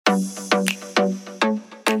Hey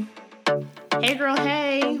girl,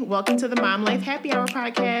 hey, welcome to the Mom Life Happy Hour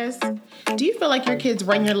podcast. Do you feel like your kids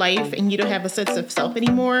run your life and you don't have a sense of self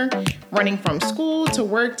anymore? Running from school to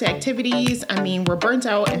work to activities, we're burnt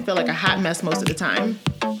out and feel like a hot mess most of the time.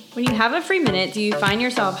 When you have a free minute, do you find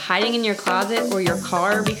yourself hiding in your closet or your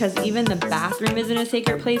car because even the bathroom isn't a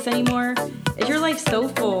sacred place anymore? Is your life so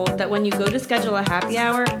full that when you go to schedule a happy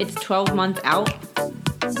hour, it's 12 months out?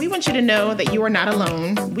 We want you to know that you are not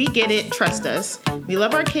alone. We get it, trust us. We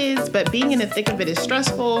love our kids, but being in the thick of it is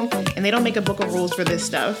stressful, and they don't make a book of rules for this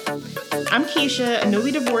stuff. I'm Keisha, a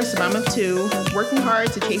newly divorced mom of two, working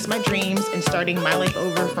hard to chase my dreams and starting my life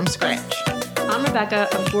over from scratch. I'm Rebecca,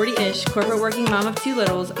 a 40-ish corporate working mom of two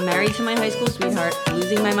littles, married to my high school sweetheart,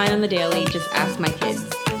 losing my mind on the daily, just ask my kids.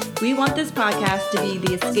 We want this podcast to be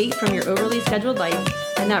the escape from your overly scheduled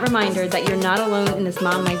life and that reminder that you're not alone in this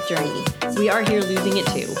mom life journey. We are here losing it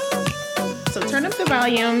too. So turn up the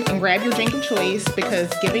volume and grab your drink of choice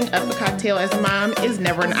because giving up a cocktail as a mom is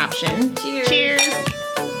never an option. Cheers. Cheers.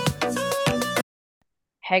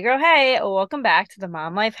 Hey girl, hey, welcome back to the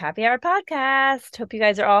Mom Life Happy Hour podcast. Hope you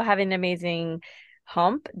guys are all having an amazing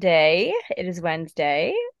hump day. It is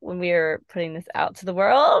Wednesday when we are putting this out to the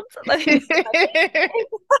world.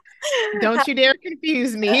 Don't you dare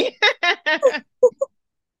confuse me.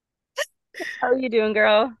 How are you doing,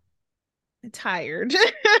 girl? Tired.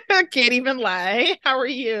 Can't even lie. How are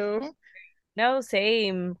you? No,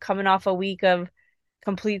 same. Coming off a week of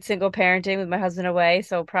complete single parenting with my husband away.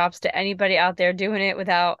 So props to anybody out there doing it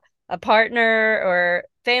without a partner or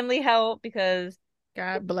family help because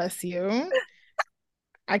God bless you.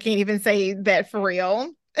 I can't even say that for real.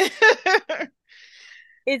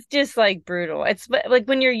 it's just like brutal. It's like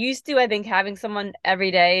when you're used to, I think, having someone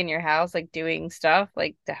every day in your house, like doing stuff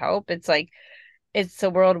like to help. It's like it's a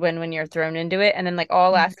whirlwind when you're thrown into it. And then like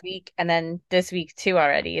all last week and then this week too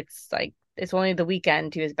already. It's like it's only the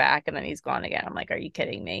weekend he was back and then he's gone again. I'm like, are you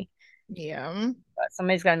kidding me? Yeah. But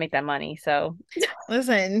somebody's got to make that money. So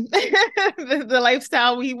listen, the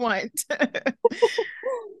lifestyle we want.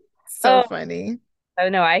 So funny. Oh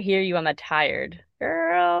no, I hear you on the tired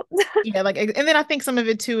girl. Yeah, and then I think some of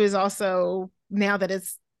it too is also now that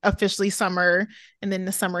it's officially summer and then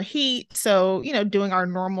the summer heat. So, doing our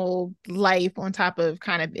normal life on top of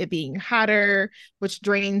kind of it being hotter, which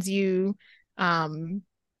drains you.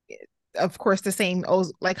 Of course, the same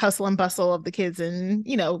like hustle and bustle of the kids and,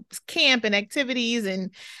 camp and activities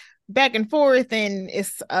and back and forth. And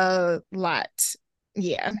it's a lot.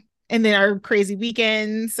 Yeah. And then our crazy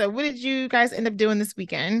weekends. So what did you guys end up doing this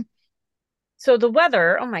weekend? So the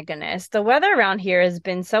weather, oh my goodness, the weather around here has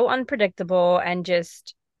been so unpredictable and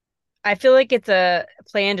just I feel like it's a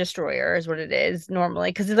plan destroyer is what it is normally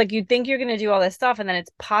because it's like you think you're going to do all this stuff and then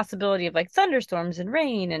it's possibility of like thunderstorms and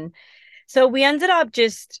rain and so we ended up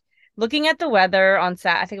just looking at the weather on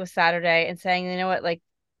I think it was Saturday and saying, you know what, like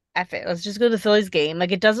F it, let's just go to the Phillies game.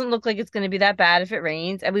 Like it doesn't look like it's going to be that bad if it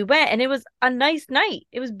rains. And we went and it was a nice night.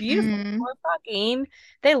 It was beautiful. 4 o'clock game.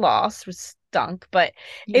 They lost, was stunk, but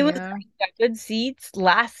it was Yeah. we got good seats.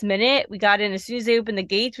 Last minute, we got in as soon as they opened the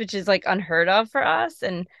gates, which is like unheard of for us.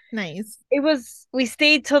 And Nice. we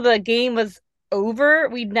stayed till the game was over.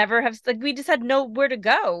 We'd never have like we just had nowhere to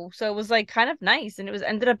go. So it was like kind of nice. And it was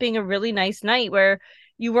ended up being a really nice night where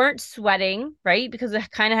you weren't sweating, right? Because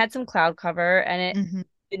it kind of had some cloud cover and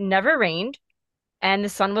it never rained and the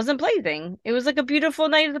sun wasn't blazing. It was like a beautiful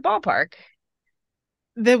night at the ballpark.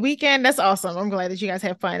 The weekend, that's awesome. I'm glad that you guys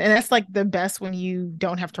have fun. And that's like the best when you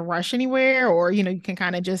don't have to rush anywhere or, you can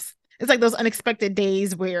kind of just, it's like those unexpected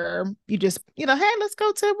days where you just, hey, let's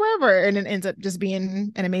go to wherever. And it ends up just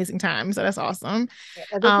being an amazing time. So that's awesome.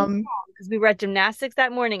 Because we were at gymnastics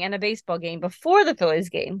that morning and a baseball game before the Phillies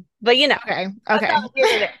game. But Okay.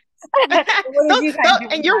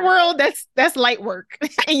 In your world, that's light work.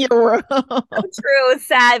 In your world, true. It's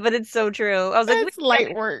sad, but it's so true. I was like, it's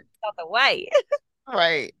light work. Out the way,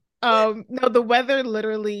 right? No, the weather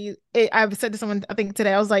literally. I've said to someone I think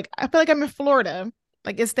today. I was like, I feel like I'm in Florida.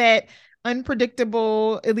 Like it's that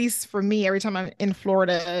unpredictable. At least for me, every time I'm in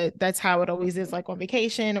Florida, that's how it always is. Like on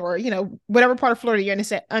vacation or whatever part of Florida you're in, it's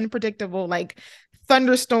that unpredictable like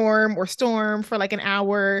thunderstorm or storm for like an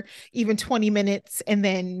hour, even 20 minutes, and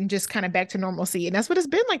then just kind of back to normalcy. And that's what it's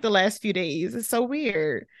been like the last few days. It's so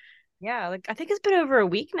weird. Yeah, like I think it's been over a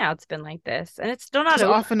week now. It's been like this, and it's still not just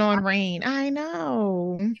over. off and on rain. I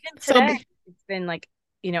know. Even today, it's been like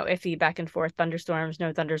iffy back and forth, thunderstorms,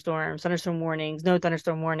 no thunderstorms, thunderstorm warnings, no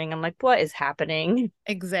thunderstorm warning. I'm like, what is happening?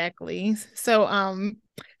 Exactly. So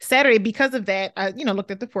Saturday, because of that, I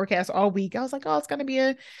looked at the forecast all week. I was like, oh, it's gonna be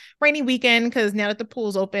a rainy weekend because now that the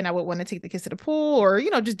pool's open, I would want to take the kids to the pool or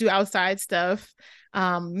just do outside stuff.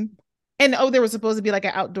 Um and there was supposed to be like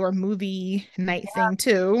an outdoor movie night thing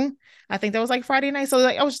too. I think that was like Friday night. So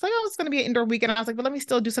like I was just like, oh, it's gonna be an indoor weekend. I was like, but let me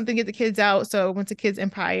still do something, get the kids out. So I went to Kids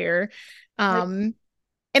Empire. Um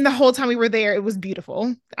and the whole time we were there, it was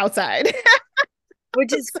beautiful outside.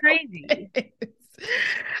 Which is So crazy. pissed.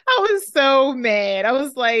 I was so mad. I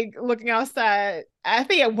was like looking outside. I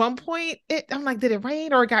think at one point I'm like, did it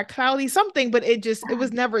rain or it got cloudy? Something, but it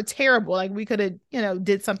was never terrible. Like we could have,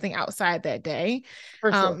 did something outside that day.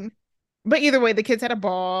 For sure. Um, but either way, the kids had a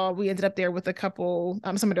ball. We ended up there with a couple,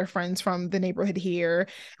 some of their friends from the neighborhood here.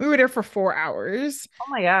 We were there for 4 hours. Oh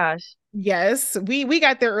my gosh. Yes, we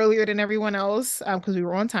got there earlier than everyone else because we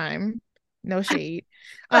were on time. No shade.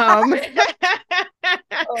 Um,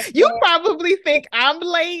 Oh you man. probably think I'm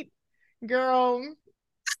late, girl.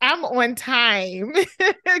 I'm on time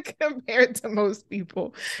compared to most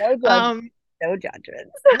people. No judgment. Um, No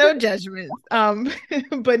judgment. no judgments.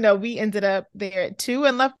 But no, we ended up there at 2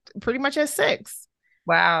 and left pretty much at 6.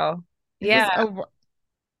 Wow. It Yeah. was over.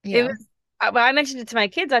 It Yeah. was well, I mentioned it to my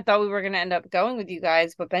kids. I thought we were gonna end up going with you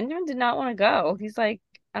guys, but Benjamin did not want to go. He's like,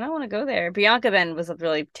 I don't want to go there. Bianca then was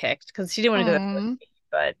really ticked because she didn't want to go there with Um, me,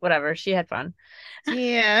 but whatever. She had fun.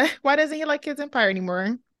 yeah. Why doesn't he like Kids Empire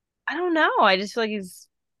anymore? I don't know. I just feel like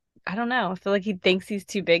I don't know. I feel like he thinks he's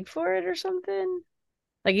too big for it or something.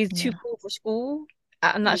 Like he's too Yeah. cool for school.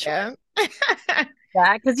 I'm not sure Yeah.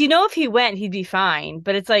 that because if he went, he'd be fine.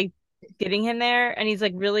 But it's like getting him there, and he's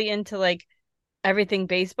like really into like everything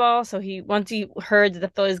baseball. So once he heard that the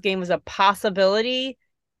Phillies game was a possibility,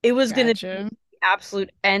 it was going to be Gotcha. the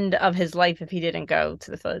absolute end of his life if he didn't go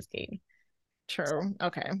to the Phillies game. So True.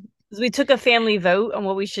 Okay. we took a family vote on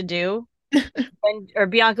what we should do. And or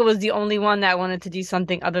Bianca was the only one that wanted to do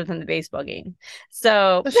something other than the baseball game.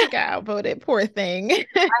 So So she got outvoted. Poor thing.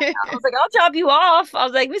 I was like, I'll drop you off. I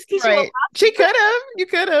was like, Miss Keisha will Right. She could have. You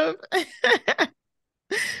could have.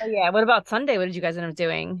 Oh yeah. What about Sunday? What did you guys end up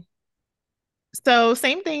doing? So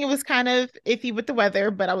same thing. It was kind of iffy with the weather,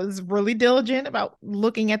 but I was really diligent about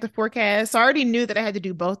looking at the forecast. So I already knew that I had to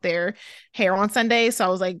do both their hair on Sunday. So I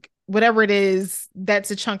was like, whatever it is, that's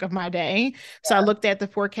a chunk of my day. So I Yeah. looked at the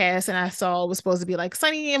forecast and I saw it was supposed to be like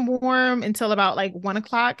sunny and warm until about like 1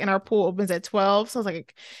 o'clock, and our pool opens at 12. So I was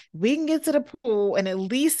like, we can get to the pool and at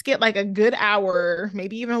least get like a good hour,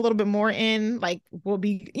 maybe even a little bit more in. Like we'll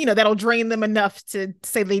be, that'll drain them enough to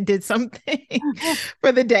say they did something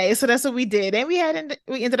for the day. So that's what we did. And we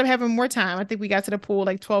ended up having more time. I think we got to the pool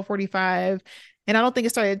like 12:45. And I don't think it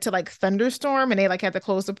started to like thunderstorm and they like had to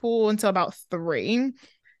close the pool until about 3.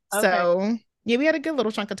 Okay. So yeah, we had a good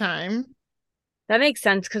little chunk of time. That makes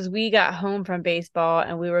sense because we got home from baseball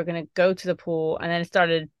and we were gonna go to the pool and then it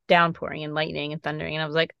started downpouring and lightning and thundering and I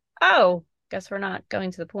was like, oh, guess we're not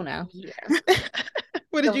going to the pool now. Yeah.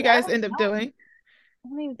 What So did you guys end up doing? I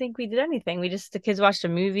don't even think we did anything. The kids watched a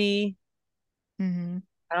movie. Hmm.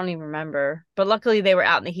 I don't even remember. But luckily they were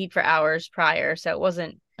out in the heat for hours prior, so it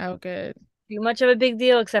wasn't Oh, good. too much of a big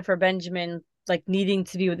deal except for Benjamin like needing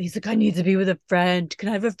to be with he's like, I need to be with a friend. Can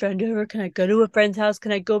I have a friend over? Can I go to a friend's house?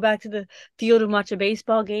 Can I go back to the field and watch a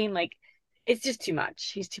baseball game? Like it's just too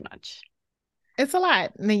much. He's too much. It's a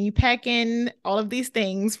lot. And then you pack in all of these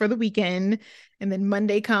things for the weekend, and then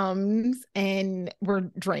Monday comes and we're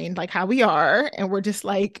drained like how we are. And we're just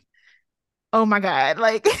like, oh my God,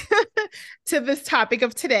 like to this topic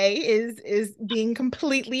of today is being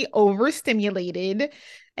completely overstimulated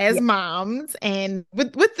as Yeah. moms. And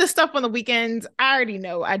with the stuff on the weekends, I already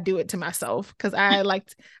know I do it to myself because I like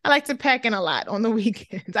to pack in a lot on the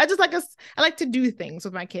weekends. I like to do things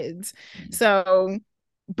with my kids. So,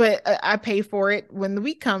 but I pay for it when the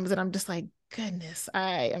week comes and I'm just like, goodness,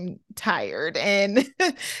 I am tired. And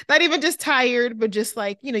not even just tired, but just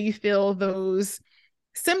like, you feel those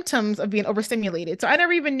symptoms of being overstimulated. So I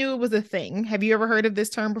never even knew it was a thing. Have you ever heard of this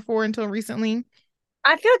term before until recently?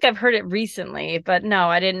 I feel like I've heard it recently, but no,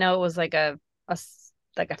 I didn't know it was like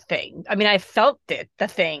like a thing. I mean, I felt the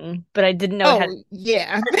thing, but I didn't know it had Oh,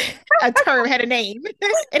 yeah. A term had a name.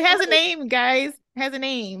 It has a name, guys. It has a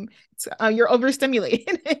name. You're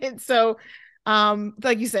overstimulated. So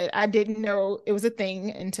like you said, I didn't know it was a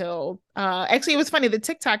thing until actually it was funny the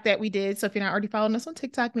TikTok that we did. So if you're not already following us on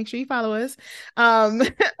TikTok, make sure you follow us. Um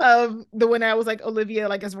of the one I was like Olivia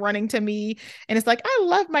like is running to me and it's like, I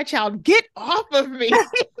love my child, get off of me.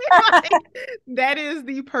 Like, that is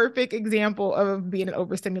the perfect example of being an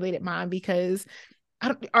overstimulated mom because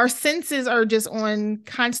our senses are just on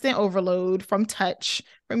constant overload from touch,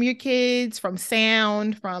 from your kids, from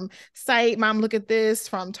sound, from sight. Mom, look at this,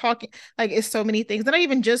 from talking. Like it's so many things. And not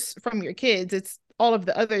even just from your kids. It's all of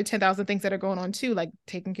the other 10,000 things that are going on too, like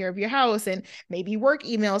taking care of your house and maybe work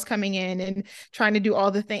emails coming in and trying to do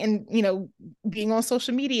all the things and, being on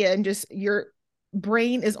social media and just your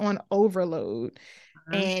brain is on overload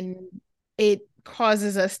Mhm. and it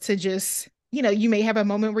causes us to just you may have a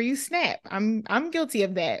moment where you snap. I'm guilty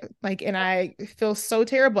of that, like, and I feel so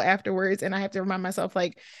terrible afterwards, and I have to remind myself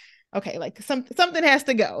like, okay, like something has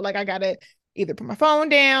to go, like I gotta either put my phone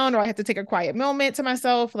down or I have to take a quiet moment to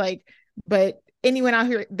myself, like. But anyone out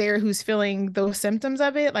here there who's feeling those symptoms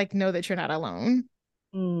of it, like, know that you're not alone.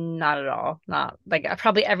 Not at all. Not like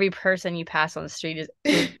probably every person you pass on the street is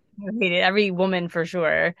overstimulated, every woman for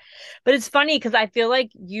sure. But it's funny because I feel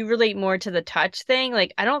like you relate more to the touch thing.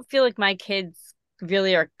 Like I don't feel like my kids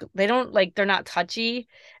really are, they don't like, they're not touchy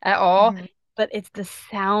at all, Mhm. but it's the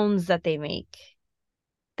sounds that they make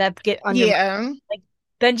that get under my, Yeah. like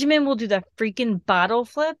Benjamin will do the freaking bottle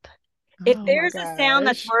flip. If Oh my there's a sound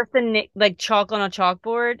that's gosh. worse than like chalk on a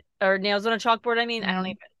chalkboard or nails on a chalkboard, I mean, I don't Mhm.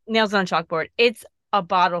 even nails on a chalkboard. It's a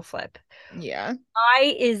bottle flip. Yeah.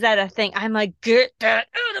 Why is that a thing? I'm like, get that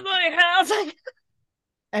out of my house. Like,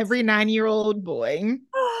 Every 9-year-old boy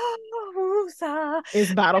oh, Rusa.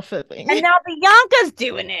 is bottle And flipping. now Bianca's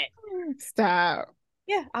doing it. Stop.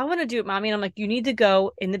 Yeah, I want to do it, mommy. And I'm like, you need to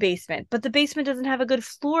go in the basement. But the basement doesn't have a good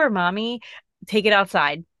floor, mommy. Take it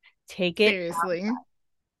outside. Take it out. Seriously.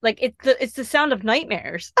 Like it's the sound of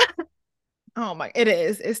nightmares. Oh my, it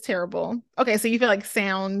is. It's terrible. Okay, so you feel like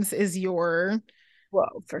sounds is your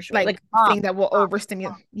Whoa, for sure. Like, like thing that will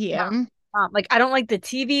overstimulate. mom, Yeah. like I don't like the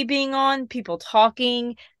TV being on, people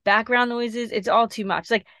talking, background noises. It's all too much.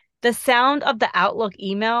 Like the sound of the Outlook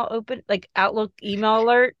email open, like Outlook email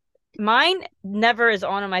alert. Mine never is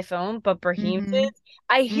on my phone, but Brahim's Mm-hmm. is.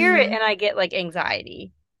 I hear it Mm-hmm. and I get like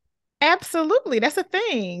anxiety. Absolutely. That's a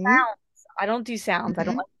thing. Sounds. I don't do sounds. I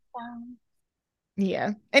don't Mhm. like sounds.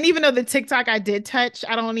 Yeah. And even though the TikTok I did touch,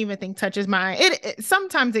 I don't even think touch is mine. It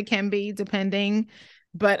sometimes it can be depending,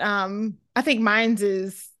 but I think mine's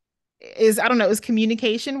is I don't know, is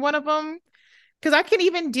communication one of them? Because I can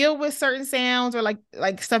even deal with certain sounds or like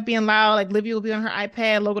stuff being loud. Like Livy will be on her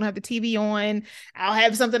iPad, Logan will have the TV on. I'll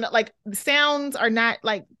have something like the sounds are not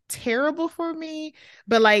like terrible for me,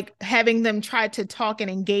 but like having them try to talk and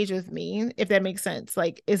engage with me, if that makes sense,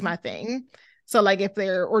 like is my thing. So like if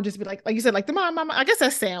they're or just be like you said, like the mom, I guess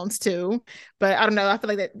that sounds too, but I don't know. I feel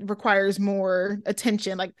like that requires more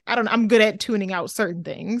attention. Like I don't know, I'm good at tuning out certain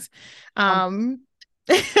things. Um,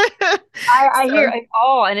 Um I hear so it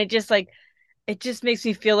all, and it just makes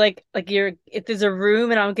me feel like you're if there's a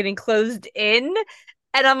room and I'm getting closed in,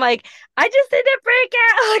 and I'm like, I just did a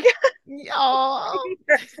breakout. y'all.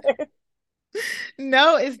 Like,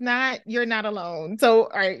 No, it's not. You're not alone. So, all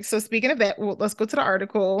right. So, speaking of that, let's go to the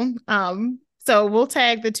article. So we'll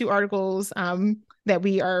tag the two articles that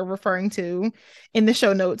we are referring to in the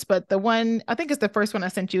show notes. But the one I think is the first one I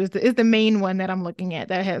sent you is the main one that I'm looking at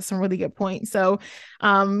that has some really good points. So,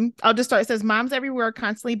 I'll just start. It says moms everywhere are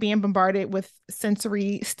constantly being bombarded with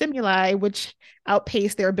sensory stimuli, which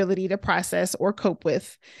outpace their ability to process or cope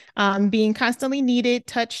with. Being constantly needed,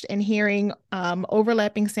 touched, and hearing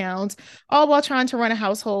overlapping sounds all while trying to run a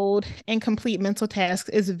household and complete mental tasks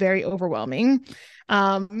is very overwhelming.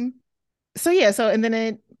 Um, so yeah, so and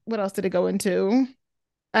then what else did it go into?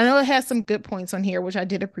 I know it has some good points on here, which I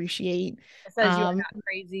did appreciate. it says you are Um, not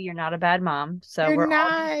crazy, you're not a bad mom, so you're we're all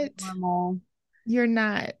just not, normal. you're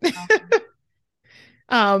not.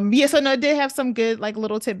 Um, Yeah, so no, it did have some good like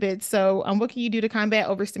little tidbits. So, what can you do to combat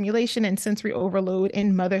overstimulation and sensory overload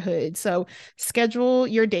in motherhood? So, schedule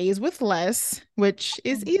your days with less, which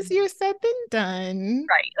is easier said than done.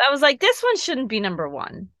 Right. I was like, this one shouldn't be number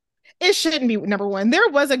one. It shouldn't be number one. There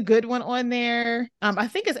was a good one on there. I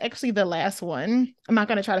think it's actually the last one. I'm not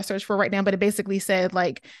going to try to search for it right now, but it basically said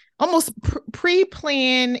like almost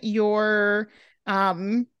pre-plan your,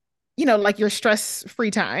 um, like your stress-free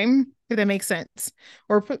time, if that makes sense.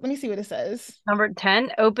 Let me see what it says. Number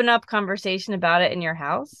 10, open up conversation about it in your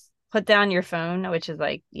house. Put down your phone, which is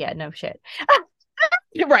like, yeah, no shit.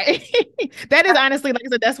 Right. That is honestly, like I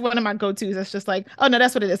said, that's one of my go-tos. That's just like, oh no,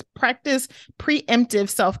 that's what it is. Practice preemptive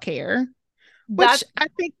self-care, which That's I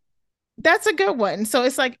think that's a good one. So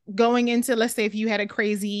it's like going into, let's say, if you had a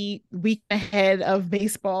crazy week ahead of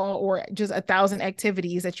baseball or just 1,000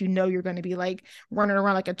 activities that you're going to be like running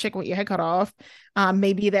around like a chicken with your head cut off.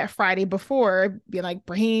 Maybe that Friday before, be like,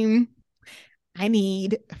 Brahim, I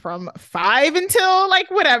need from 5 until like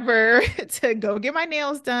whatever to go get my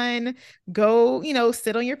nails done, go,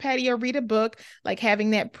 sit on your patio, read a book, like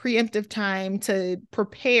having that preemptive time to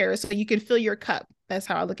prepare so you can fill your cup. That's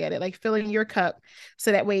how I look at it, like filling your cup.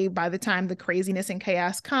 So that way, by the time the craziness and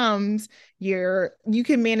chaos comes, you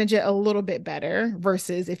can manage it a little bit better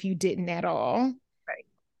versus if you didn't at all. Right.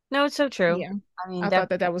 No, it's so true. Yeah. I mean, I thought that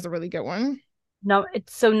definitely. that was a really good one. No,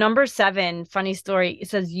 it's so number seven, funny story. It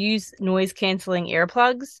says use noise canceling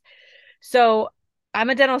earplugs. So I'm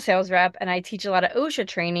a dental sales rep and I teach a lot of OSHA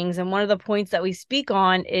trainings. And one of the points that we speak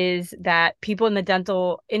on is that people in the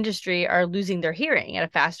dental industry are losing their hearing at a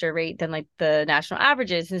faster rate than like the national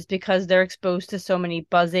averages, is because they're exposed to so many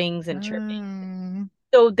buzzings and chirping. Um,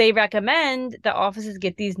 So they recommend that offices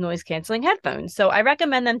get these noise canceling headphones. So I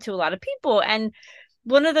recommend them to a lot of people. And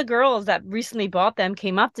one of the girls that recently bought them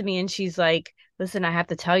came up to me and she's like, "Listen, I have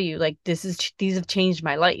to tell you, like these have changed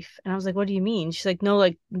my life." And I was like, "What do you mean?" She's like, "No,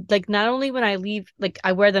 like not only when I leave, like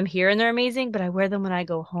I wear them here and they're amazing, but I wear them when I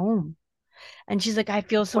go home." And she's like, "I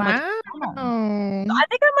feel so much calm." So wow. I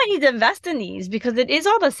think I might need to invest in these because it is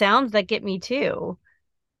all the sounds that get me too.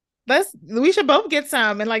 We should both get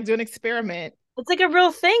some and like do an experiment. It's like a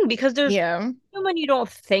real thing because there's, Yeah. even when you don't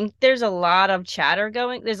think there's a lot of chatter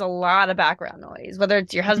going, there's a lot of background noise, whether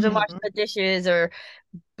it's your husband washing Mhm. the dishes or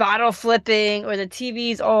bottle flipping or the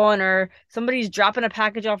TV's on or somebody's dropping a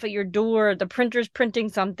package off at your door, the printer's printing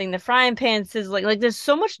something, the frying pan sizzling. Like there's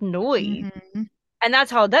so much noise. Mhm. And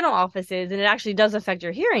that's how a dental office is. And it actually does affect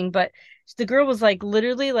your hearing. But the girl was like,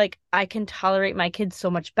 literally, like, I can tolerate my kids so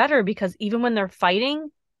much better because even when they're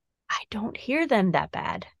fighting, I don't hear them that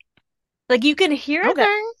bad. Like you can hear them,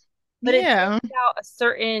 Okay. but it takes Yeah. out a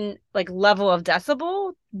certain like level of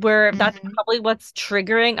decibel where that's Mhm. probably what's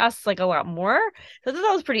triggering us like a lot more. So I thought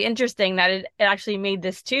that was pretty interesting that it actually made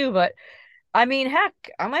this too. But I mean, heck,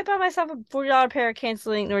 I might buy myself a $40 pair of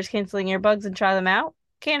noise canceling earbuds and try them out.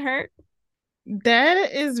 Can't hurt.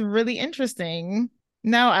 That is really interesting.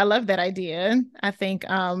 No, I love that idea. I think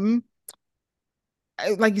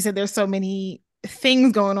like you said, there's so many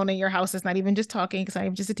things going on in your house. It's not even just talking, it's not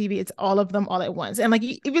even just a TV, it's all of them all at once. And like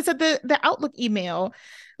you even said the Outlook email,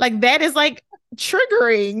 like that is like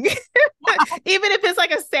triggering. Even if it's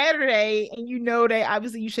like a Saturday and you know that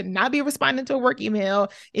obviously you should not be responding to a work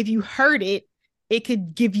email, if you heard it, it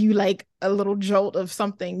could give you like a little jolt of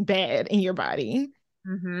something bad in your body.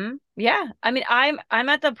 Yeah. I mean, I'm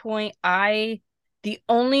at the point the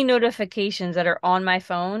only notifications that are on my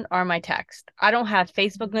phone are my text. I don't have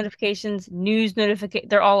Facebook notifications, news notification.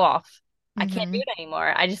 They're all off. I can't do Mm-hmm. it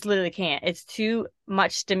anymore. I just literally can't. It's too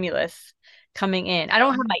much stimulus coming in. I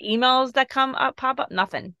don't Yeah. have my emails that come up, pop up,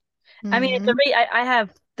 nothing. I mean, at the Mm-hmm. rate I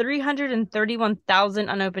have 331,000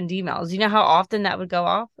 unopened emails. You know how often that would go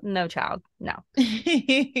off? No, child. No.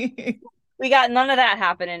 We got none of that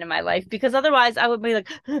happening in my life because otherwise I would be like,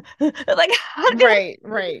 like, I'd be Right, like,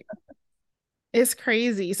 right. It's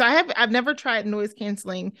crazy. So I've never tried noise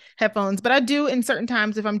canceling headphones, but I do in certain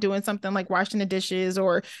times if I'm doing something like washing the dishes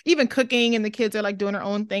or even cooking and the kids are like doing their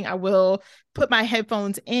own thing, I will put my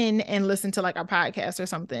headphones in and listen to like a podcast or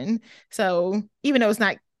something. So even though it's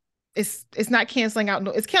not canceling out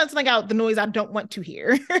it's canceling out the noise I don't want to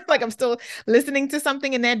hear. Like I'm still listening to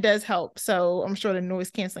something and that does help. So I'm sure the noise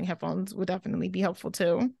canceling headphones would definitely be helpful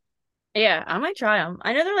too. yeah, I might try them.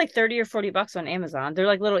 I know they're like 30 or 40 bucks on Amazon. They're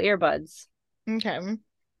like little earbuds. Okay. I'm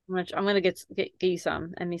gonna get you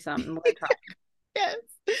some and me some and we're gonna try. Yes.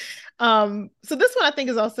 So this one I think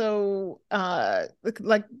is also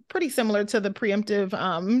like pretty similar to the preemptive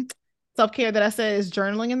self-care that I said is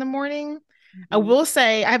journaling in the morning. I Mhm. will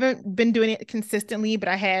say I haven't been doing it consistently, but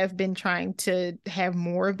I have been trying to have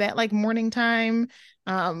more of that like morning time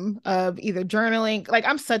of either journaling. Like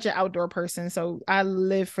I'm such an outdoor person, so I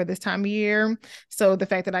live for this time of year. So the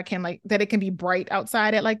fact that I can like that it can be bright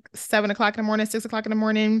outside at like 7 o'clock in the morning, 6 o'clock in the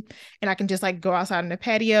morning, and I can just like go outside in the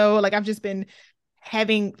patio. Like I've just been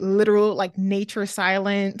having literal like nature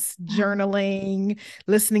silence, journaling,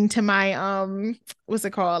 listening to my what's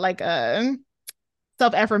it called? Like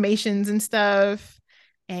self-affirmations and stuff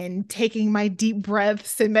and taking my deep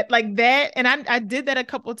breaths and like that. And I did that a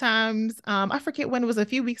couple times. I forget when it was a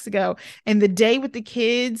few weeks ago. And the day with the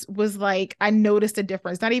kids was like I noticed a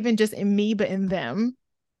difference, not even just in me, but in them.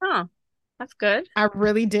 Huh, that's good. I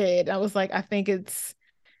really did. I was like, I think I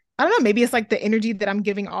don't know, maybe it's like the energy that I'm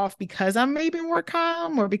giving off because I'm maybe more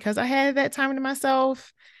calm or because I had that time to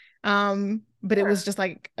myself. But it was Sure. just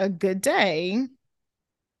like a good day.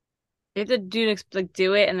 You have to like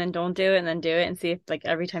do it and then don't do it and then do it and see if like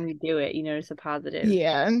every time you do it, you notice a positive.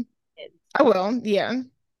 Yeah, I will. Yeah.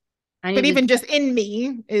 I But need to, even just in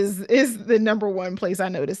me is the number one place I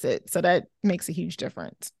notice it. So that makes a huge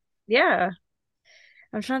difference. yeah.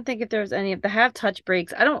 I'm trying to think if there was any of the have touch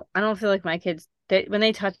breaks. I don't feel like my kids when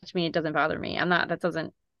they touch me, it doesn't bother me. I'm not that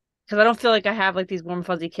doesn't because I don't feel like I have like these warm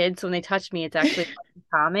fuzzy kids. So when they touch me, it's actually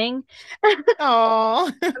calming.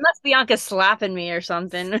 Oh, Unless Bianca's slapping me or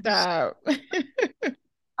something. stop.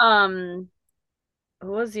 Um,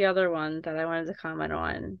 what was the other one that I wanted to comment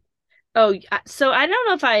on? Oh, so I don't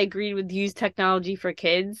know if I agreed with use technology for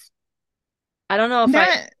kids. I don't know if I.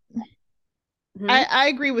 Not Hmm? I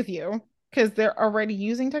agree with you because they're already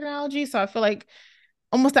using technology. So I feel like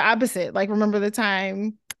almost the opposite. Like remember the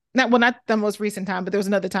time, not the most recent time, but there was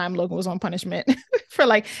another time Logan was on punishment for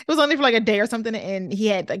like it was only for like a day or something, and he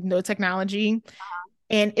had like no technology.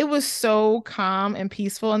 And it was so calm and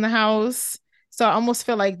peaceful in the house. So I almost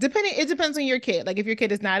feel like it depends on your kid. Like if your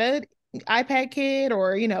kid is not a iPad kid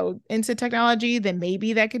or, into technology, then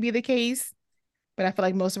maybe that could be the case. But I feel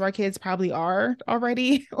like most of our kids probably are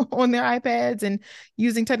already on their iPads and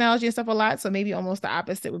using technology and stuff a lot. So maybe almost the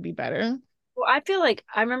opposite would be better. Well, I feel like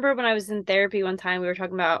I remember when I was in therapy one time, we were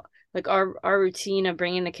talking about like our routine of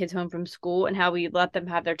bringing the kids home from school and how we let them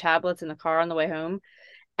have their tablets in the car on the way home.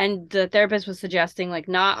 And the therapist was suggesting like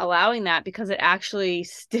not allowing that because it actually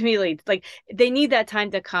stimulates, like they need that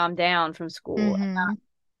time to calm down from school, Mm-hmm.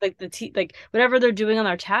 like like whatever they're doing on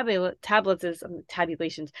their tablets is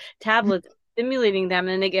tabulations tablets stimulating them, and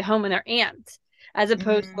then they get home and they're amped, as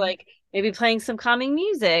opposed to Mm-hmm. like maybe playing some calming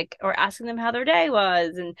music or asking them how their day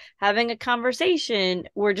was and having a conversation.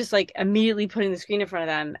 We're just like immediately putting the screen in front of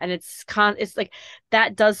them, and it's like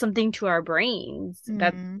that does something to our brains.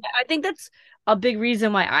 That Mm-hmm. I think that's a big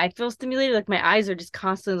reason why I feel stimulated. Like my eyes are just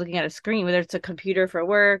constantly looking at a screen, whether it's a computer for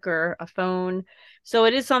work or a phone. So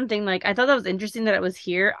it is something like I thought that was interesting that it was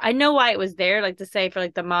here. I know why it was there, like to say for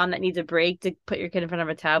like the mom that needs a break to put your kid in front of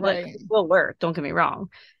a tablet. 'Cause Right. it will work. Don't get me wrong.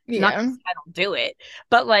 Not to Yeah. say I don't do it,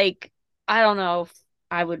 but like I don't know if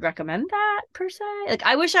I would recommend that per se. Like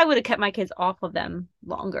I wish I would have kept my kids off of them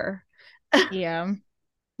longer. Yeah.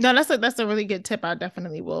 No, that's a really good tip. I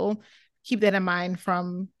definitely will keep that in mind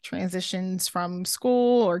from transitions from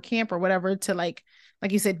school or camp or whatever to like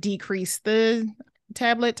you said, decrease the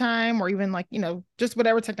tablet time or even like, just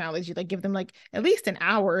whatever technology, like give them like at least an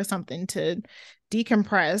hour or something to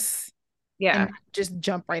decompress and Yeah. not just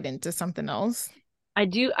jump right into something else. I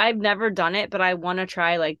do. I've never done it, but I want to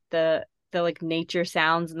try like the like nature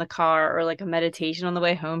sounds in the car or like a meditation on the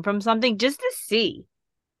way home from something just to see.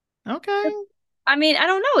 Okay. I mean, I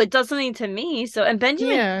don't know. It does something to me. So, and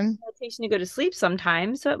Benjamin does Yeah, meditation to go to sleep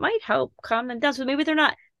sometimes, so it might help calm them down. So maybe they're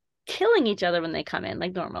not killing each other when they come in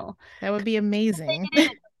like normal. that would be They amazing. get in,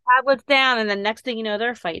 they put tablets down, and then next thing you know,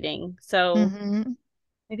 they're fighting. So Hmm.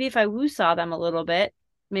 maybe if I woo-saw them a little bit,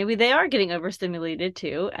 maybe they are getting overstimulated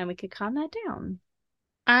too, and we could calm that down.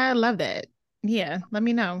 I love that. Yeah, let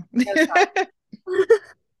me know.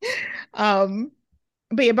 um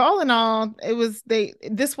but yeah, but all in all, it was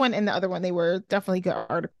this one and the other one, they were definitely good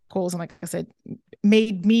articles. And like I said,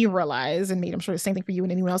 made me realize and made, I'm sure the same thing for you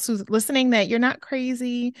and anyone else who's listening, that you're not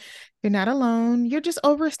crazy. You're not alone. You're just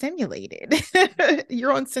overstimulated.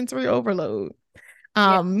 You're on sensory overload.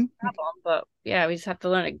 Yeah, Um, problem, but yeah, we just have to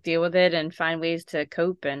learn to deal with it and find ways to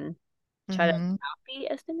cope and try to mhm. not be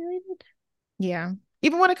as stimulated. Yeah.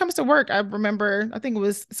 Even when it comes to work, I remember, I think it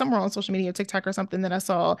was somewhere on social media, TikTok or something, that I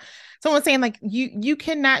saw someone saying like you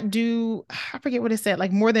cannot do, I forget what it said,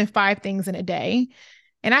 like more than 5 things in a day.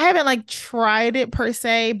 And I haven't like tried it per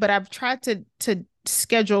se, but I've tried to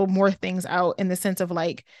schedule more things out in the sense of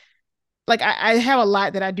like I have a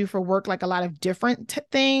lot that I do for work, like a lot of different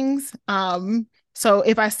things. So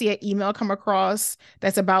if I see an email come across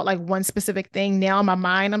that's about like one specific thing, now in my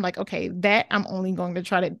mind, I'm like, okay, that I'm only going to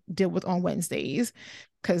try to deal with on Wednesdays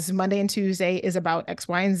because Monday and Tuesday is about X,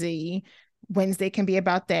 Y, and Z. Wednesday can be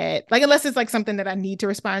about that. Like, unless it's like something that I need to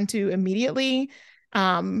respond to immediately.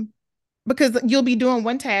 Um, because you'll be doing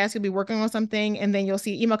one task, you'll be working on something, and then you'll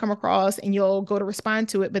see an email come across and you'll go to respond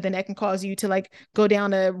to it, but then that can cause you to like go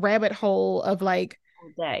down a rabbit hole of like All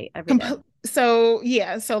day, every day. so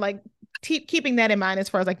yeah, so like keeping that in mind as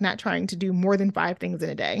far as like not trying to do more than 5 things in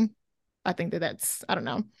a day. I think that's, I don't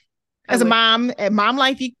know, I as a wish. mom, at mom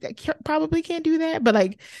life, you probably can't do that, but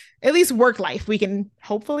like at least work life, we can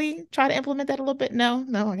hopefully try to implement that a little bit. No,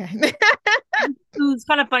 okay. It's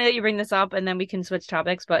kind of funny that you bring this up, and then we can switch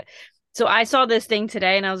topics. But so I saw this thing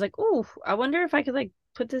today, and I was like, "Ooh, I wonder if I could like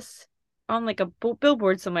put this on like a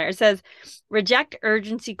billboard somewhere." It says, "Reject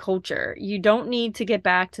urgency culture. You don't need to get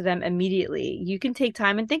back to them immediately. You can take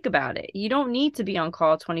time and think about it. You don't need to be on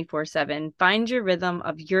call 24/7. Find your rhythm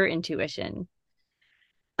of your intuition."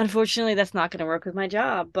 Unfortunately, that's not going to work with my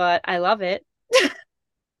job, but I love it.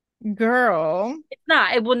 Girl. It's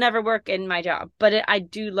not. It will never work in my job, but I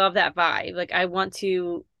do love that vibe. Like I want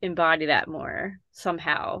to embody that more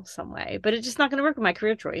somehow, some way. But it's just not going to work with my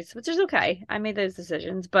career choice, which is okay. I made those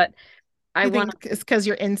decisions, but I You want think it's because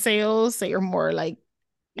you're in sales, so you're more like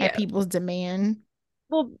at yeah. people's demand?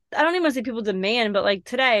 Well, I don't even want to say people demand, but like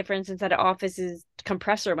today, for instance, at an office's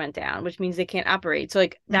compressor went down, which means they can't operate. So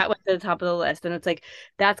like that went to the top of the list. And it's like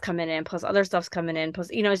that's coming in, plus other stuff's coming in, plus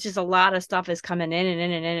it's just a lot of stuff is coming in and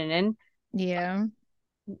in and in and in. Yeah.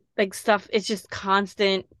 Like stuff, it's just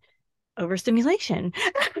constant overstimulation.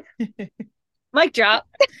 Mic drop.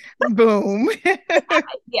 Boom.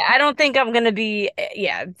 Yeah, I don't think I'm gonna be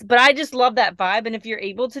yeah, but I just love that vibe. And if you're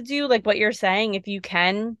able to do like what you're saying, if you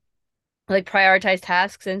can like prioritize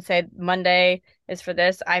tasks and say Monday is for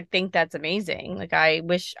this, I think that's amazing. Like I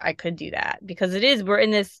wish I could do that because we're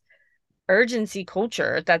in this urgency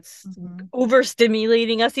culture that's Mhm.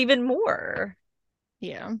 overstimulating us even more.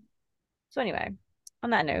 Yeah. So anyway,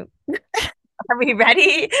 on that note, are we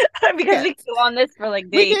ready? Because Yes. we could go on this for like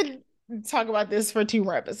We days. could talk about this for 2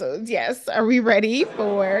 more episodes. Yes. Are we ready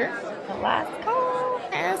for The last call.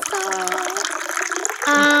 last call?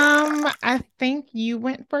 I think you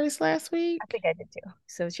went first last I week. think I did too.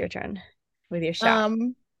 So it's your turn with your shot.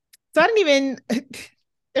 Um, so I didn't even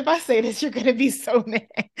if I say this, you're gonna be so mad.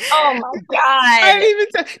 Oh my I God. didn't even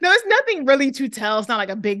tell. No, it's nothing really to tell. It's not like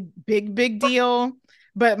a big deal.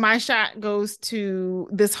 But my shot goes to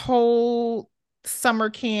this whole summer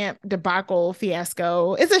camp debacle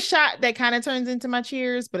fiasco. It's a shot that kind of turns into my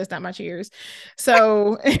cheers, but it's not my cheers.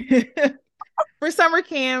 So for summer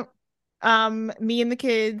camp, me and the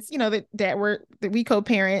kids, that we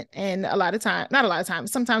co-parent, and a lot of time, not a lot of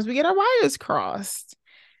times, sometimes we get our wires crossed.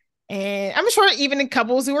 And I'm sure even in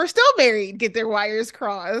couples who are still married get their wires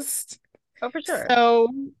crossed. Oh, for sure. So,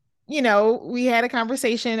 we had a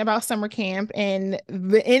conversation about summer camp, and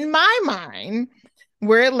in my mind,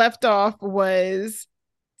 where it left off was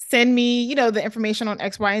send me, the information on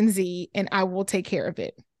X, Y, and Z, and I will take care of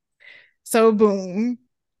it. So, boom.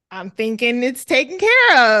 I'm thinking it's taken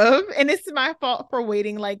care of. And it's my fault for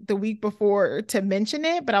waiting like the week before to mention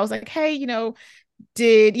it. But I was like, hey,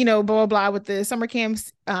 did, blah, blah, blah with the summer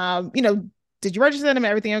camps, did you register them and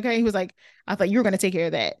everything okay? He was like, I thought you were going to take care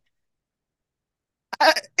of that.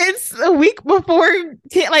 It's a week before,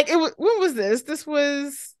 like, when was this? This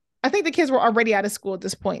was, I think the kids were already out of school at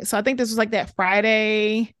this point. So I think this was like that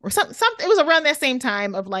Friday or something. It was around that same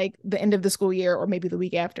time of like the end of the school year or maybe the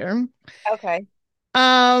week after. Okay.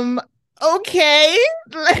 Um, okay.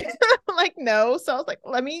 Like, no. So I was like,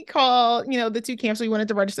 let me call, the two camps we wanted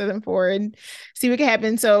to register them for and see what could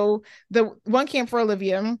happen. So the one camp for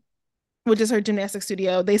Olivia, which is her gymnastics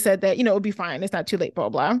studio, they said that, it would be fine. It's not too late, blah,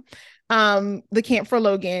 blah. The camp for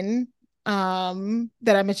Logan,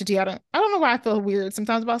 that I mentioned to you, I don't know why I feel weird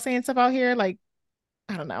sometimes about saying stuff out here. Like,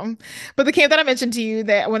 I don't know. But the camp that I mentioned to you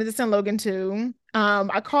that I wanted to send Logan to,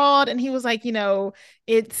 I called and he was like,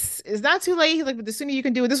 it's not too late. He's like, but the sooner you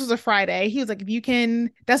can do it. This was a Friday. He was like, if you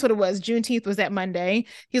can, that's what it was. Juneteenth was that Monday.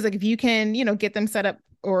 He was like, if you can, get them set up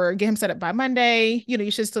or get him set up by Monday,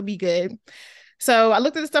 you should still be good. So I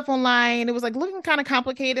looked at the stuff online. It was like looking kind of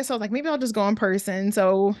complicated. So I was like, maybe I'll just go in person.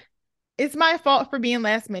 So it's my fault for being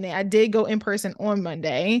last minute. I did go in person on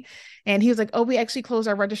Monday. And he was like, oh, we actually closed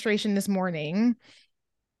our registration this morning.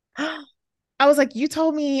 I was like, you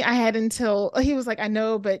told me I had until, he was like, I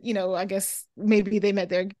know, but I guess maybe they met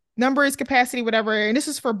their numbers, capacity, whatever. And this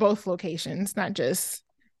is for both locations, not just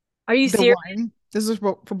Are you the serious? one. This is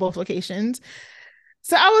for both locations.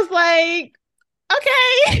 So I was like,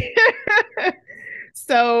 okay.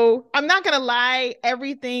 So I'm not gonna lie,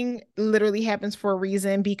 everything literally happens for a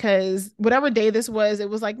reason because whatever day this was, it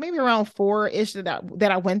was like maybe around 4-ish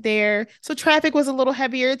that I went there. So traffic was a little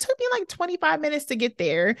heavier. It took me like 25 minutes to get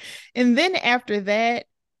there. And then after that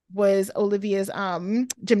was Olivia's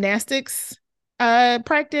gymnastics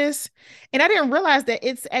practice. And I didn't realize that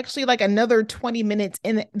it's actually like another 20 minutes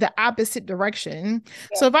in the opposite direction. Yeah.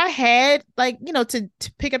 So if I had like, to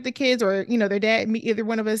pick up the kids or, their dad, me, either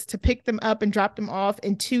one of us to pick them up and drop them off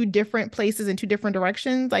in two different places in two different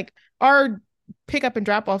directions, like our pick up and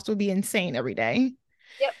drop offs would be insane every day.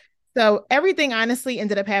 Yep. So everything honestly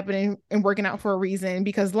ended up happening and working out for a reason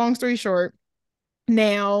because long story short,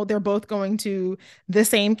 now they're both going to the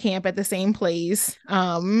same camp at the same place.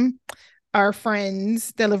 Our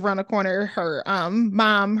friends that live around the corner, her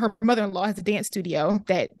mother-in-law has a dance studio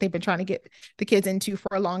that they've been trying to get the kids into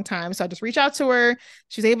for a long time. So I just reached out to her.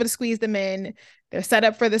 She was able to squeeze them in. They're set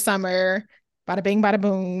up for the summer. Bada bing, bada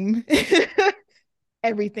boom.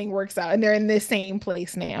 Everything works out. And they're in the same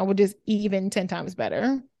place now, which is even 10 times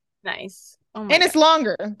better. Nice. Oh my And God. it's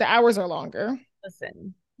longer. The hours are longer.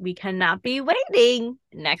 Listen, we cannot be waiting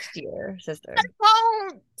next year, sister. Well,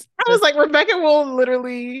 I was This like, Rebecca will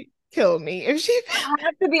literally kill me if she.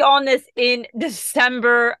 have to be on this in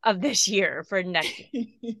December of this year for next year.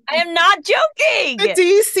 I am not joking. Do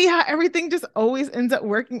you see how everything just always ends up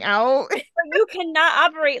working out? You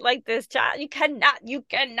cannot operate like this, child. You cannot. You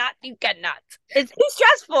cannot. You cannot. It's too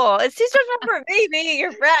stressful. It's too stressful for me being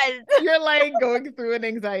your friend. You're like going through an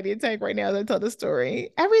anxiety attack right now to tell the story.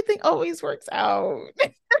 Everything always works out.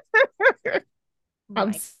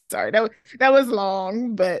 I'm My, sorry. That was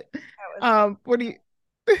long, but that was fun. what do you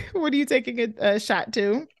what are you taking a shot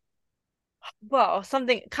to? Well,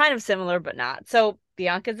 something kind of similar, but not. So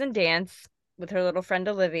Bianca's in dance with her little friend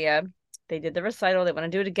Olivia. They did the recital. They want to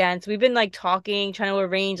do it again. So we've been like talking, trying to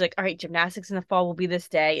arrange, like, all right, gymnastics in the fall will be this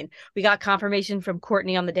day. And we got confirmation from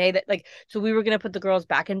Courtney on the day that, like, so we were going to put the girls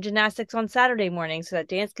back in gymnastics on Saturday morning so that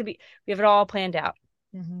dance could be, we have it all planned out.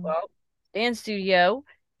 Mhm. Well, dance studio,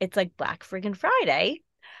 it's like Black friggin' Friday.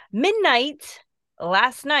 Midnight,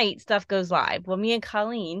 last night, stuff goes live. Well, me and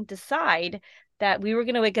Colleen decide that we were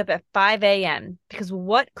going to wake up at 5 a.m. because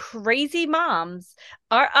what crazy moms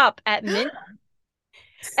are up at midnight?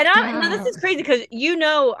 And I now this Stop. is crazy because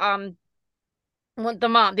the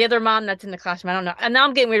mom, the other mom that's in the classroom, I don't know. And now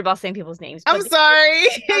I'm getting weird about saying people's names, I'm but sorry.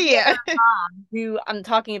 the Yeah. other mom who I'm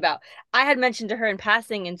talking about, I had mentioned to her in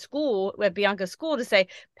passing in school at Bianca's school to say,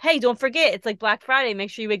 "Hey, don't forget, it's like Black Friday. Make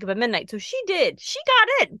sure you wake up at midnight." So she did. She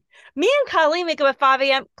got in. Me and Colleen wake up at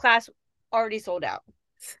 5 a.m. Class already sold out.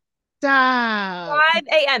 Stop.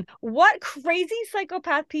 5 a.m. What crazy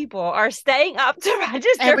psychopath people are staying up to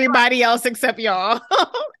register? Everybody else except y'all.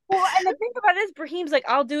 Well, and the thing about it is, Brahim's like,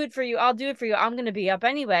 I'll do it for you. I'll do it for you. I'm going to be up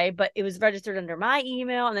anyway. But it was registered under my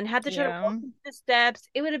email and then had to try to walk Yeah. the steps.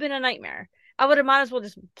 It would have been a nightmare. I would have might as well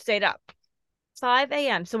just stayed up. 5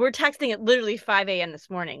 a.m. So we're texting at literally 5 a.m. this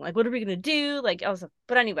morning. Like, what are we going to do? Like, I was,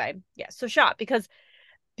 but anyway, yeah. So shot because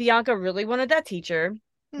Bianca really wanted that teacher.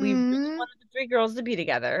 We really Mm, wanted the three girls to be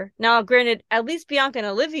together. Now, granted, at least Bianca and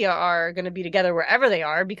Olivia are going to be together wherever they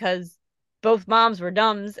are because both moms were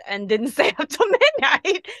dumbs and didn't stay up till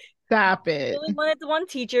midnight. stop it. Really wanted the one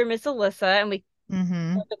teacher, Miss Alyssa, and we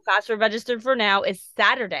Hmm. the class we're registered for now is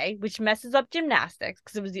Saturday, which messes up gymnastics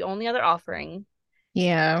because it was the only other offering.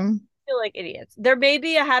 Yeah. Feel like idiots. There may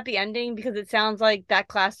be a happy ending because it sounds like that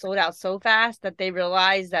class sold out so fast that they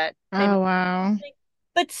realized that they Oh might. wow.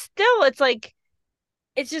 But still, it's like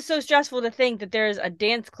it's just so stressful to think that there's a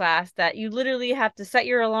dance class that you literally have to set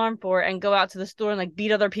your alarm for and go out to the store and like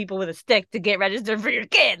beat other people with a stick to get registered for your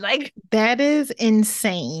kid. Like, That is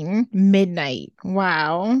insane. Midnight.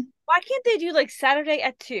 Wow. why can't they do like Saturday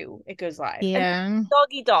at 2? It goes live. And Yeah. dog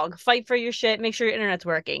eat dog, fight for your shit, make sure your internet's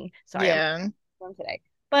working. Sorry, I'm Yeah. on today.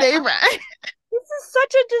 But They right. this is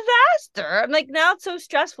such a disaster. I'm like, now it's so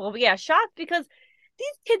stressful. But yeah, shocked because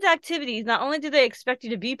these kids' activities, not only do they expect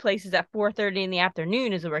you to be places at 4:30 in the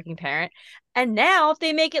afternoon as a working parent, and now if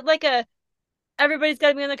they make it like a everybody's got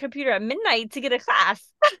to be on the computer at midnight to get a class.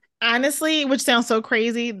 Honestly, which sounds so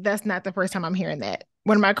crazy, that's not the first time I'm hearing that.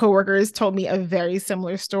 One of my coworkers told me a very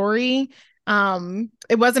similar story.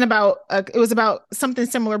 It was about something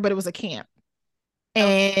similar, but it was a camp.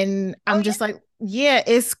 Okay. And Oh I'm yeah. just like, yeah,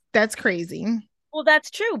 that's crazy. Well,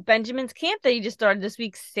 that's true. Benjamin's camp that he just started this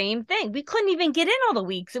week, same thing. We couldn't even get in all the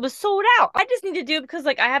weeks. It was sold out. I just need to do it because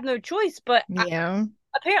like I have no choice. But Yeah.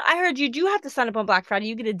 apparently, I heard you do have to sign up on Black Friday.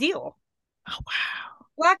 You get a deal. Oh wow.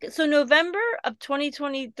 So November of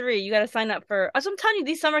 2023, you got to sign up for. So I'm telling you,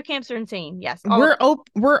 these summer camps are insane. Yes, all of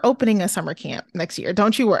We're opening a summer camp next year.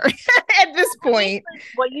 Don't you worry. At this them. point,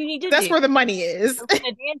 What you need to that's do: where the money is. open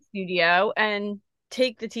a dance studio and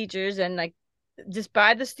take the teachers and like just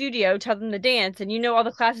buy the studio, tell them to dance, and you know all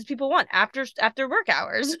the classes people want after work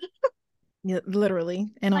hours. Yeah, literally.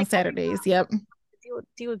 And on Like I Saturdays. Yep.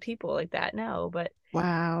 deal with people like that. No, but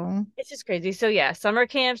Wow. it's just crazy. So yeah, summer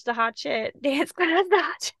camps, the hot shit, dance class, the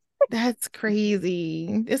hot shit. That's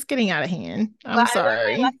crazy. It's getting out of hand. I'm But I learned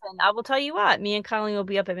my sorry. lesson. I will tell you what, me and Colleen will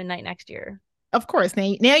be up at midnight next year. Of course. Now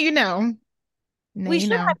you know. Now We you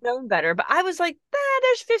should know. have known better, but I was like,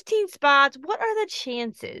 there's 15 spots. What are the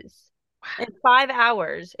chances? In 5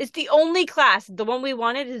 hours. It's the only class. The one we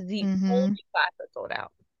wanted is the Mm-hmm. only class that sold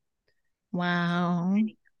out. Wow.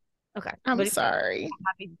 Okay. I'm But sorry.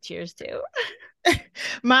 happy cheers too.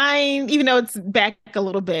 Mine, even though it's back a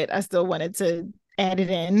little bit, I still wanted to add it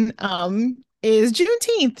in. is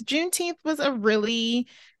Juneteenth. Juneteenth was a really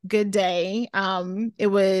good day. It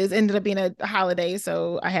was ended up being a holiday,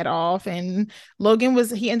 so I had off, and Logan was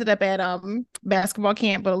he ended up at basketball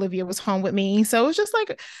camp, but Olivia was home with me. So it was just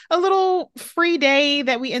like a little free day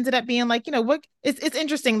that we ended up being like, what it's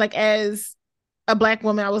interesting, like as a black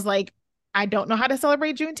woman, I was like, I don't know how to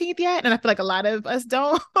celebrate Juneteenth yet. And I feel like a lot of us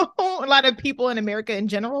don't, a lot of people in America in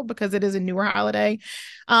general, because it is a newer holiday.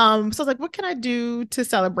 So I was like, what can I do to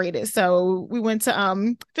celebrate it? So we went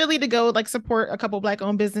to Philly to go like support a couple black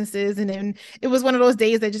owned businesses. And then it was one of those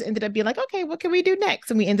days that just ended up being like, okay, what can we do next?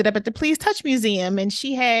 And we ended up at the Please Touch Museum, and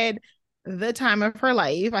she had the time of her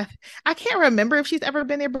life. I can't remember if she's ever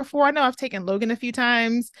been there before. I know I've taken Logan a few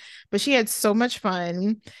times, but she had so much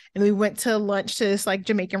fun. And we went to lunch to this like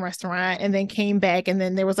Jamaican restaurant, and then came back, and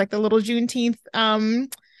then there was like the little Juneteenth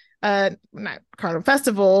not carnival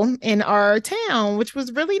festival in our town, which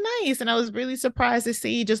was really nice. And I was really surprised to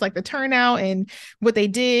see just like the turnout and what they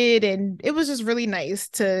did. And it was just really nice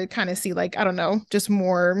to kind of see, like, I don't know, just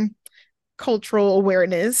more cultural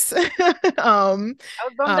awareness. um I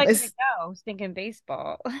was bummed I couldn't it's go. I was thinking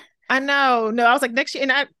baseball. I know. No, I was like next year,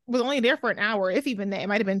 and I was only there for an hour, if even that. It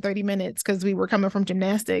might have been 30 minutes because we were coming from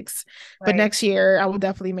gymnastics. But Right. next year, I will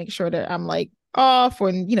definitely make sure that I'm like off,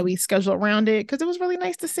 when we schedule around it, because it was really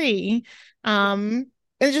nice to see.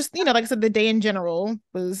 And just, like I said, the day in general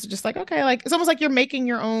was just like, okay, like it's almost like you're making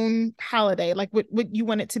your own holiday, like what you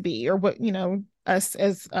want it to be, or what, us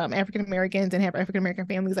as African Americans and have African American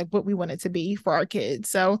families, like what we want it to be for our kids.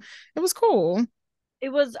 So it was cool.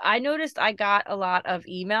 I noticed I got a lot of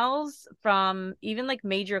emails from even like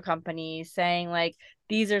major companies saying like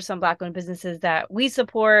these are some black owned businesses that we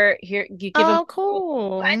support. Here you give them.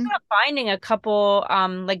 Oh, I ended cool. up finding a couple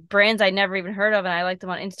like brands I never even heard of, and I liked them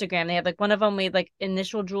on Instagram. They had like one of them made like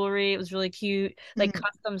initial jewelry. It was really cute, like Mm-hmm.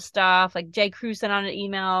 custom stuff. Like J. Crew sent out an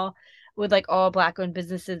email with like all black owned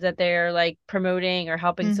businesses that they're like promoting or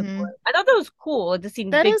helping support. Mm-hmm. I thought that was cool. Like to see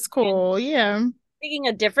That big is brands cool. Yeah. taking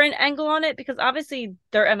a different angle on it because obviously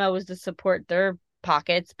their MO was to support their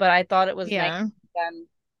pockets, but I thought it was nice Yeah. them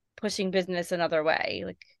pushing business another way.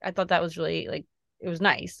 Like I thought that was really like it was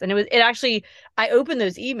nice. And it actually I opened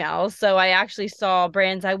those emails, so I actually saw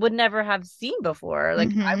brands I would never have seen before. Like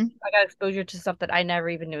Mm-hmm. I got exposure to stuff that I never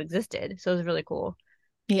even knew existed. So it was really cool.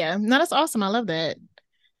 Yeah. No, that's awesome. I love that.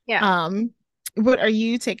 Yeah. Um, what are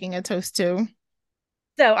you taking a toast to?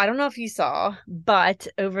 So I don't know if you saw, but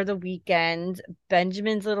over the weekend,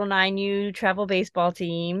 Benjamin's little 9U travel baseball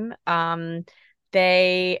team,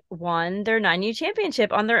 they won their 9U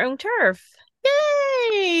championship on their own turf. So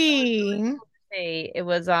it was really Yay! cool to see. It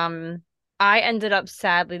was I ended up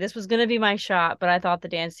sadly, this was gonna be my shot, but I thought the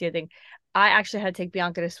dance studio thing. I actually had to take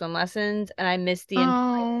Bianca to swim lessons and I missed the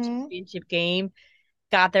entire Oh, championship game.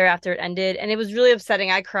 Got there after it ended, and it was really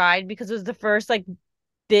upsetting. I cried because it was the first like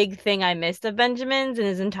big thing I missed of Benjamin's in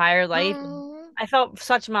his entire life. And oh, I felt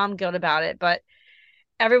such mom guilt about it, but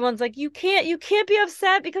everyone's like, you can't be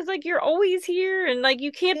upset because like you're always here and like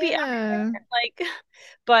you can't be yeah. like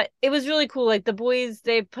but it was really cool. Like the boys,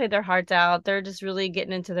 they played their hearts out. They're just really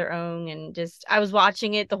getting into their own and just I was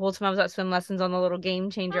watching it the whole time I was at swim lessons on the little game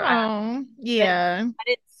changer app. Oh, And yeah. I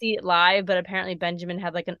didn't see it live, but apparently Benjamin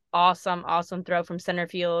had like an awesome, awesome throw from center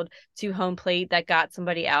field to home plate that got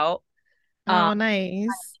somebody out. Um, Oh, nice.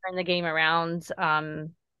 turn the game around,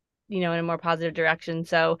 in a more positive direction.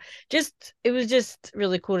 So just it was just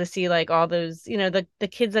really cool to see like all those, the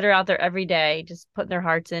kids that are out there every day just putting their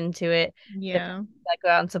hearts into it. The people Yeah. that go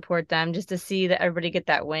out and support them, just to see that everybody get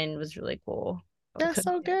that win was really cool. That's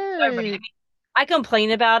so Everybody. good. I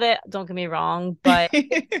complain about it, don't get me wrong, but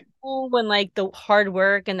it's cool when like the hard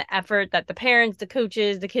work and the effort that the parents, the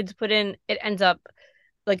coaches, the kids put in, it ends up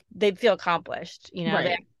like they feel accomplished. They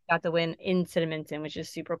Right. got the win in Cinnaminton, which is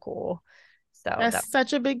super cool. So That's that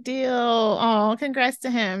such a big deal. Oh, congrats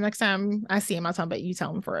to him. Next time I see him, I'll tell him, but you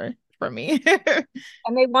tell him for me.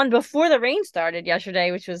 and they won before the rain started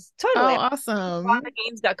yesterday, which was totally Oh, a lot of awesome. the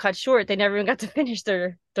games got cut short. They never even got to finish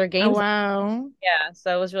their Oh, games. wow. Yeah,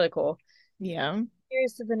 so it was really cool. Yeah.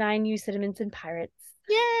 Here's to the 9U Cinnaminton Pirates.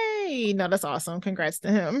 Yay. No, that's awesome. Congrats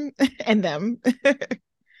to him and them.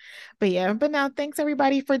 But yeah, but now thanks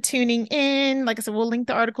everybody for tuning in. Like I said, we'll link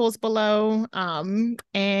the articles below. And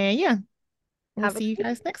yeah, we'll Have a see you good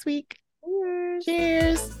guys next week. Cheers.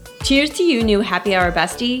 Cheers. Cheers to you, new Happy Hour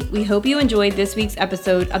bestie. We hope you enjoyed this week's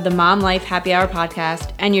episode of the Mom Life Happy Hour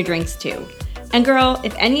podcast and your drinks too. And girl,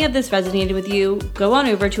 if any of this resonated with you, go on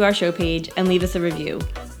over to our show page and leave us a review.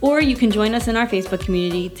 Or you can join us in our Facebook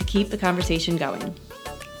community to keep the conversation going.